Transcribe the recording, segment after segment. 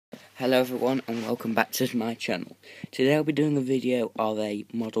Hello everyone and welcome back to my channel. Today I'll be doing a video of a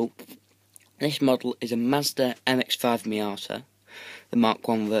model. This model is a Mazda MX-5 Miata, the Mark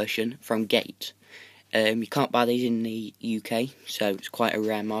 1 version from Gate. You can't buy these in the UK, so it's quite a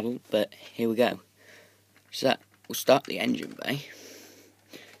rare model, but here we go. So we'll start the engine bay.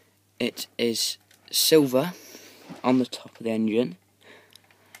 It is silver on the top of the engine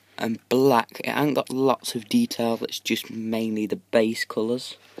and black. It hasn't got lots of detail, it's just mainly the base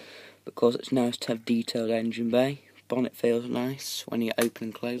colours. Because it's nice to have detailed engine bay. Bonnet feels nice when you open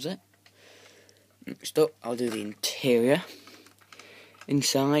and close it. Next up, I'll do the interior.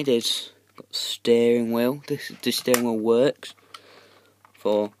 Inside is got the steering wheel. The steering wheel works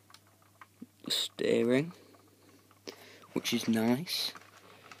for the steering, which is nice.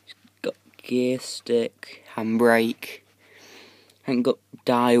 It's got gear stick, handbrake. Hasn't got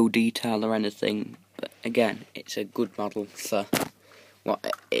dial detail or anything, but again, it's a good model for what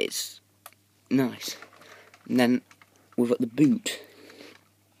it is. Nice. And then we've got the boot.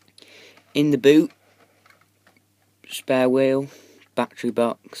 In the boot, spare wheel, battery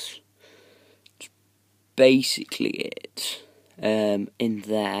box. That's basically it. In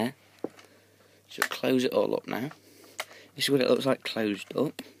there. So close it all up now. This is what it looks like closed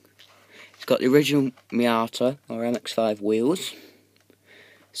up. It's got the original Miata or MX-5 wheels.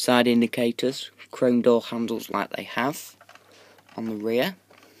 Side indicators, chrome door handles like they have on the rear.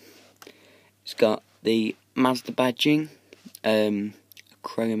 It's got the Mazda badging, a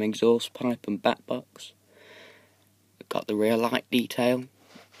chrome exhaust pipe and back box. It's got the rear light detail.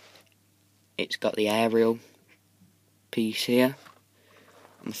 It's got the aerial piece here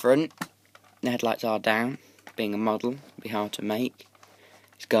on the front. The headlights are down, being a model, it'll be hard to make.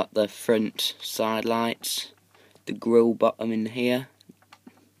 It's got the front side lights, the grille bottom in here,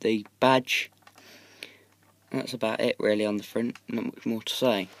 the badge. That's about it really on the front, not much more to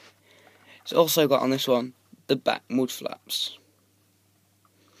say. It's also got on this one the back mud flaps.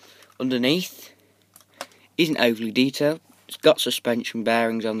 Underneath isn't overly detailed. It's got suspension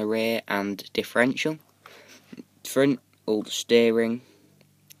bearings on the rear and differential. Front, all the steering,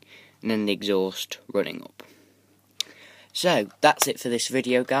 and then the exhaust running up. So that's it for this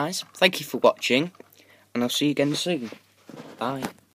video, guys. Thank you for watching, and I'll see you again soon. Bye.